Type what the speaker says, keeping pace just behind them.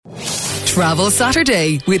Travel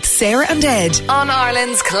Saturday with Sarah and Ed on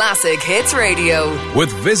Ireland's Classic Hits Radio. With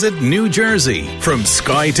Visit New Jersey. From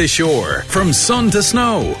sky to shore, from sun to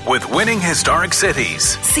snow, with winning historic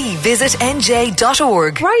cities. See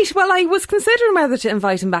visitnj.org. Right, well, I was considering whether to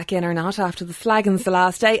invite him back in or not after the Flagons the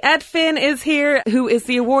last day. Ed Finn is here, who is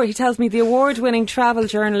he tells me the award-winning travel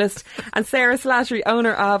journalist, and Sarah Slattery,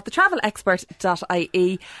 owner of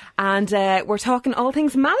thetravelexpert.ie. And we're talking all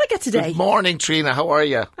things Malaga today. Good morning, Trina. How are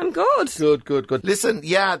you? I'm good. Good. Listen,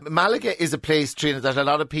 Malaga is a place, Trina, that a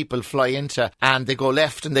lot of people fly into, and they go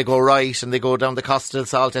left and they go right and they go down the Costa del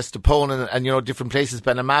Sol, Estepona and different places,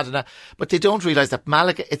 Benalmádena, but they don't realise that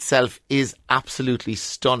Malaga itself is absolutely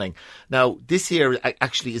stunning. Now, this year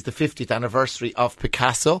actually is the 50th anniversary of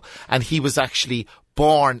Picasso, and he was actually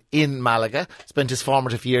born in Malaga, spent his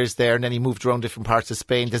formative years there, and then he moved around different parts of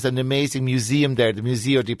Spain. There's an amazing museum there, the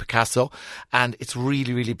Museo de Picasso, and it's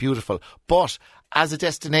really, really beautiful. But as a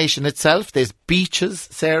destination itself, there's beaches.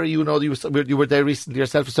 Sarah, you were there recently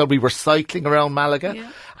yourself, so we were cycling around Malaga,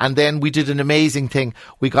 and then we did an amazing thing.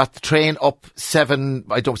 We got the train up 7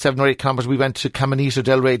 or 8 kilometres. We went to Caminito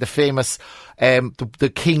del Rey, the famous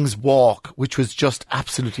the King's Walk, which was just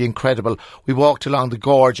absolutely incredible. We walked along the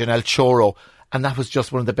gorge in El Chorro, and that was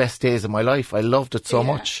just one of the best days of my life. I loved it so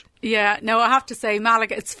much. Yeah, no, I have to say,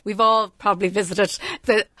 Malaga, we've all probably visited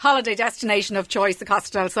the holiday destination of choice, the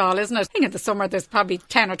Costa del Sol, isn't it? I think in the summer there's probably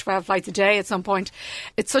 10 or 12 flights a day at some point.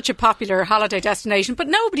 It's such a popular holiday destination, but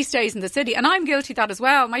nobody stays in the city, and I'm guilty of that as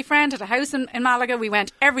well. My friend had a house in Malaga. We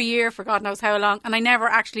went every year for God knows how long, and I never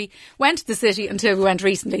actually went to the city until we went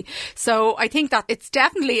recently. So I think that it's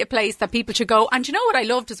definitely a place that people should go. And you know what I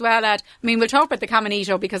loved as well, Ed? I mean, we'll talk about the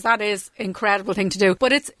Caminito because that is an incredible thing to do,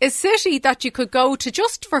 but it's a city that you could go to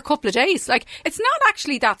just for a couple of days. Like, it's not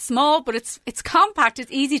actually that small, but it's compact,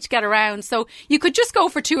 it's easy to get around, so you could just go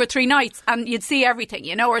for 2 or 3 nights and you'd see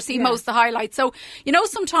everything, or see most of the highlights. So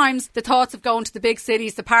sometimes the thoughts of going to the big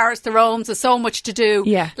cities, the Paris, the Romes, there's so much to do.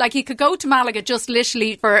 Like, you could go to Malaga just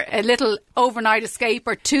literally for a little overnight escape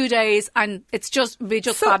or 2 days, and it'd just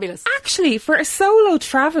fabulous. Actually, for a solo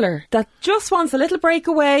traveller that just wants a little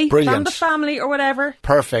breakaway from the family or whatever,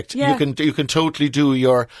 perfect. You can totally do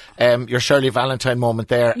your Shirley Valentine moment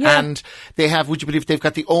there. And they have, would you believe, they've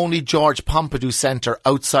got the only George Pompidou Centre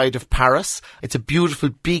outside of Paris. It's a beautiful,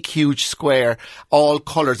 big, huge square, all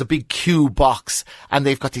colours, a big Q box, and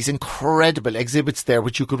they've got these incredible exhibits there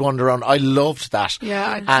which you could wander around. I loved that.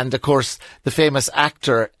 And of course, the famous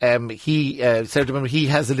actor, he has a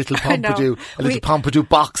little Pompidou, Pompidou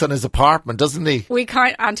box on his apartment, doesn't he?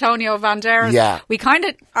 Antonio Banderas. We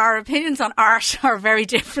our opinions on art are very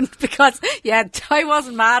different because, I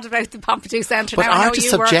wasn't mad about the Pompidou Centre. But art is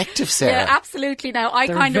subjective, Sarah. Yeah, absolutely. Now, I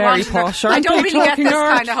kind of wanted posh, I don't really get this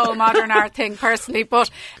kind of whole modern art thing personally, but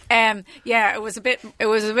it was a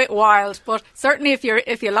bit wild. But certainly, if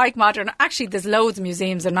you like modern, actually, there's loads of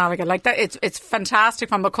museums in Malaga like that. It's fantastic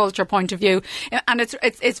from a culture point of view, and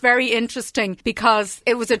it's very interesting because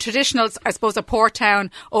it was a traditional, I suppose, a port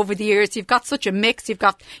town over the years. You've got such a mix. You've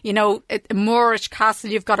got a Moorish castle.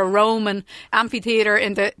 You've got a Roman amphitheatre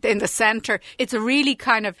in the centre. It's a really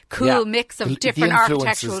kind of cool mix of different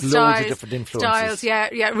architectural styles.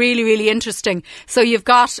 Really, really interesting. So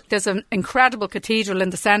there's an incredible cathedral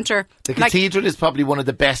in the centre. The cathedral is probably one of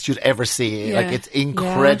the best you'd ever see. Like, it's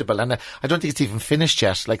incredible. And I don't think it's even finished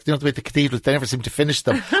yet. Like, the way the cathedrals, they never seem to finish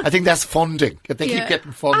them. I think that's funding. They keep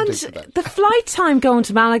getting funding. And for that. The flight time going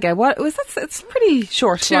to Malaga, it's a pretty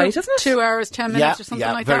short flight, isn't it? 2 hours, 10 minutes or something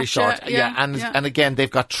like that. Very short. And again,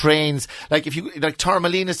 they've got trains. Like,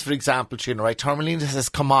 Torremolinos, for example, right? Torremolinos has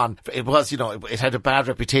come on. It was, it had a bad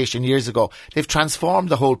reputation years ago. They've transformed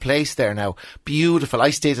the whole place there now. Beautiful. I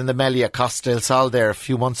stayed in the Melia Costa del Sol there a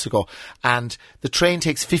few months ago, and the train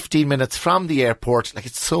takes 15 minutes from the airport. Like,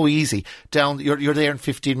 it's so easy. Down, you're there in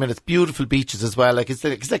 15 minutes. Beautiful beaches as well. Like,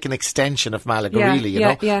 it's like an extension of Malaga, really, you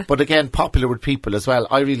know. But again, popular with people as well.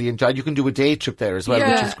 I really enjoyed. You can do a day trip there as well,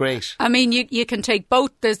 which is great. I mean, you can take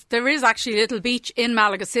boat. There is actually a little beach in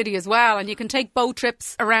Malaga City as well, and you can take boat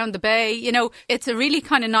trips around the bay. It's a really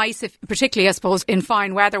kind of nice, particularly I suppose in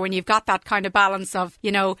fine weather, when you've got that kind of balance of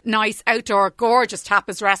nice outdoor gorgeous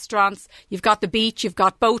tapas restaurants. You've got the beach, you've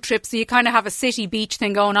got boat trips, so you kind of have a city beach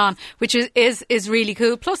thing going on, which is really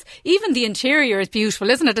cool. Plus, even the interior is beautiful,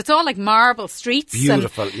 isn't it? It's all like marble streets.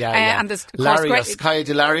 Beautiful, and there's Larios, Calle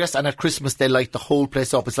de Larios, and at Christmas they light the whole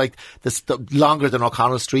place up. It's like longer than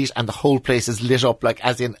O'Connell Street, and the whole place is lit up, like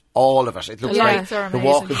as in all of it. It looks like the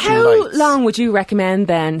walking through lights. How long would you recommend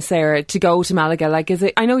then, Sarah, to go to Malaga? Like, is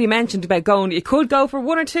it? I know you mentioned about going. You could go for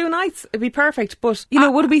 1 or 2 nights. It'd be perfect. But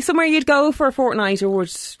would it be somewhere you'd go for a fortnight, or would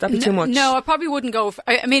that be too much? No, I probably wouldn't go.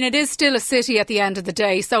 I mean, it is still a city at the end of the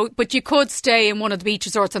day. So, but you could stay in one of the beach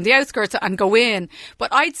resorts on the outskirts and go in.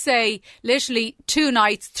 But I'd say literally 2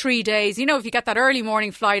 nights, 3 days. You know, if you get that early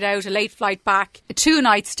morning flight out, a late flight back, a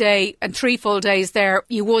 2-night stay and 3 full days there,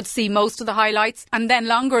 you would see most of the highlights. And then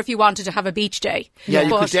longer if you wanted to have a beach day. Yeah,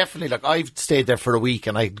 you could definitely. Like, I've stayed there for a week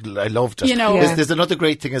and I loved it. You know, there's another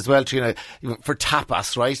great thing as well, Trina, for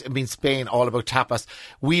tapas, right? I mean, Spain, all about tapas.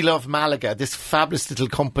 We love Malaga, this fabulous little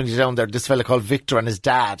company down there, this fella called Victor and his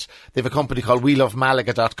dad. They have a company called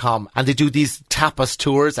WeLoveMalaga.com, and they do these tapas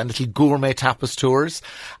tours and little gourmet tapas tours,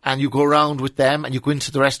 and you go around with them and you go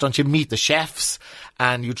into the restaurant, you meet the chefs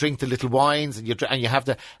and you drink the little wines and you have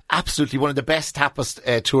the absolutely one of the best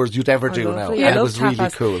tapas tours you'd ever do now. Yeah, and it was tapas. really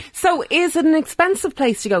cool. So is it an expensive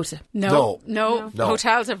place to go to? No.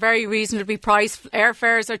 Hotels are very reasonably priced.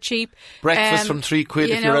 Airfares are cheap. Breakfast from £3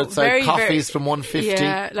 if you're outside. Coffees from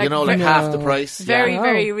 $1.50. Half the price.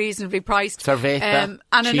 Very reasonably priced. Cerveza,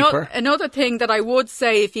 and cheaper. another thing that I would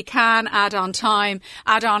say, if you can add on time,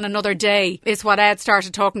 add on another day, is what Ed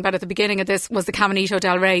started talking about at the beginning of this, was the Caminito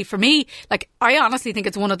del Rey. For me, like, I honestly think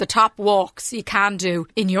it's one of the top walks you can do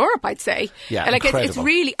in Europe, I'd say. Yeah, like it's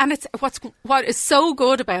really, and it's what is so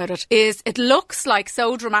good about it is it looks like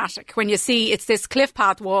so dramatic when you see it's this cliff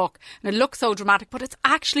path walk, and it looks so dramatic, but it's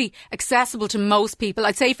actually accessible to most people.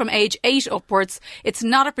 I'd say from age 8 upwards. It's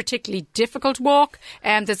not a particularly difficult walk,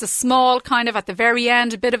 and there's a small kind of at the very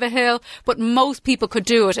end, a bit of a hill, but most people could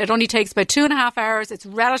do it. It only takes about 2.5 hours. It's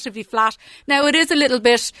relatively flat. Now, it is a little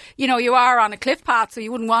bit, you are on a cliff path, so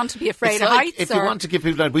you wouldn't want to be afraid of heights. If you want to give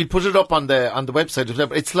people, we'd put it up on the website.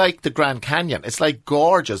 It's like the Grand Canyon. It's like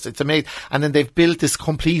gorgeous. It's amazing. And then they've built this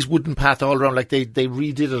complete wooden path all around. Like they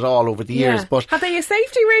redid it all over the years. But have they a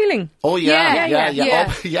safety railing? Oh yeah.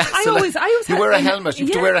 I always you wear a helmet. You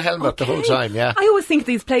have to wear a helmet the whole time. Yeah. I always think of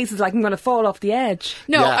these places like I'm going to fall off the edge.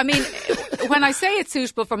 No, I mean, when I say it's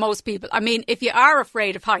suitable for most people, I mean, if you are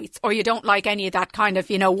afraid of heights or you don't like any of that kind of,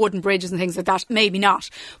 wooden bridges and things like that, maybe not.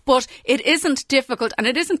 But it isn't difficult and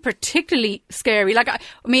it isn't particularly scary. Like, I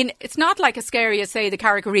mean, it's not like as scary as, say, the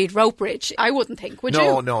Carrick-a-Reid rope bridge, I wouldn't think, would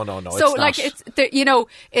you? No. So,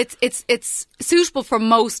 it's suitable for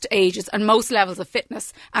most ages and most levels of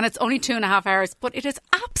fitness, and it's only 2.5 hours, but it is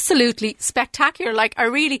absolutely spectacular. Like,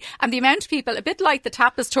 and the amount of people, a bit like the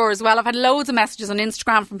tapas tour as well, I've had loads of messages on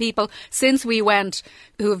Instagram from people since we went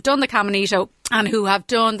who have done the Caminito and who have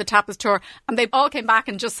done the tapas tour, and they all came back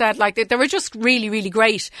and just said, like, they were just really, really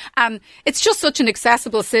great. And it's just such an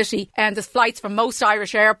accessible city, and there's flights from most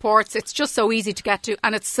Irish airports. It's just so easy to get to,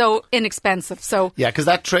 and it's so inexpensive. So yeah, because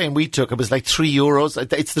that train we took, it was like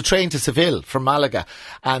 €3. It's the train to Seville from Malaga,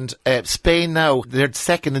 and Spain now, they're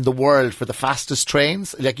second in the world for the fastest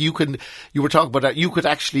trains. Like, you were talking about that, you could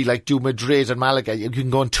actually like do Madrid and Malaga. You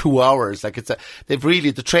can go in 2 hours. Like,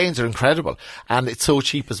 the trains are incredible, and it's so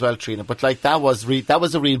cheap as well, Trina. But like, that was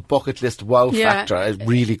a real bucket list wow factor. It's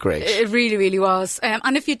really great. It really, really was.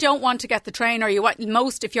 And if you don't want to get the train, or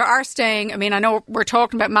if you are staying, I mean, I know we're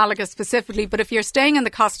talking about Malaga specifically, but if you're staying in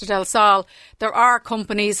the Costa del Sol, there are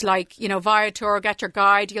companies like, Viator, Get Your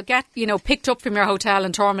Guide. You'll get, picked up from your hotel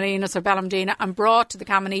in Torremolinos or Bellamedina and brought to the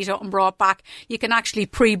Caminito and brought back. You can actually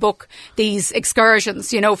pre-book these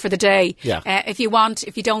excursions, for the day. Yeah. If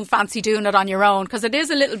you don't fancy doing it on your own, because it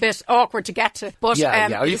is a little bit awkward to get to. But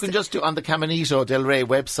or you can just do on the Caminito del Rey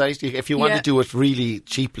website, if you want to do it really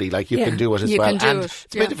cheaply, like you can do it as well. And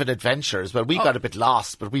it's a bit of an adventure as well. We got a bit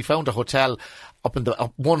lost, but we found a hotel up in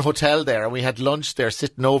one hotel there, and we had lunch there,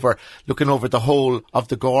 looking over the whole of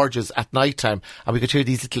the gorges at night time, and we could hear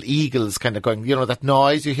these little eagles kind of going, that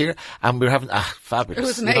noise you hear, and we were having fabulous. It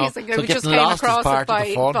was amazing. So we just came across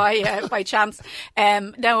it by chance.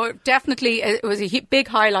 Now, definitely, it was a big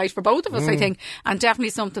highlight for both of us, I think, and definitely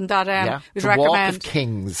something that we'd recommend. Walk of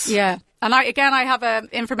Kings. Yeah. And I have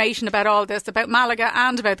information about all this, about Malaga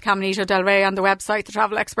and about the Caminito del Rey on the website,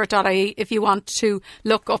 thetravelexpert.ie, if you want to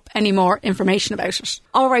look up any more information about it.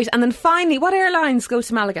 All right, and then finally, what airlines go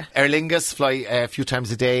to Malaga? Aer Lingus fly a few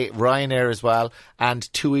times a day, Ryanair as well, and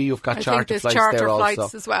TUI, you've got charter flights there also.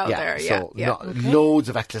 Flights as well there, loads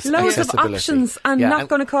of accessibility. Loads of options, and not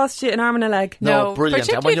going to cost you an arm and a leg. No, brilliant.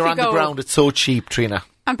 And when you're on the ground, it's so cheap, Trina.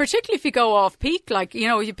 And particularly if you go off peak, like,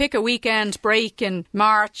 you pick a weekend break in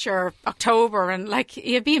March or October, and like,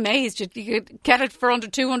 you'd be amazed. You could get it for under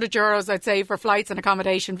 €200, I'd say, for flights and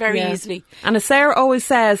accommodation very easily. And as Sarah always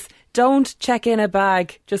says, don't check in a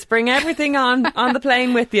bag. Just bring everything on the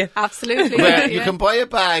plane with you. Absolutely. Well, you can buy a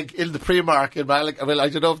bag in the Primark in Malaga. Well, I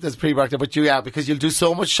don't know if there's Primark there, but because you'll do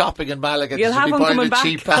so much shopping in Malaga. You'll have them coming back.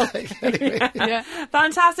 Cheap bag. Anyway.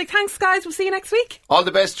 Fantastic. Thanks, guys. We'll see you next week. All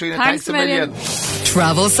the best, Trina. Thanks a million.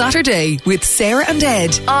 Travel Saturday with Sarah and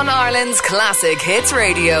Ed on Ireland's Classic Hits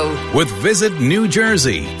Radio. With Visit New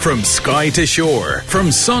Jersey. From sky to shore. From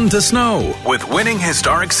sun to snow. With winning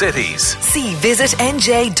historic cities. See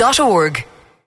visitnj.org.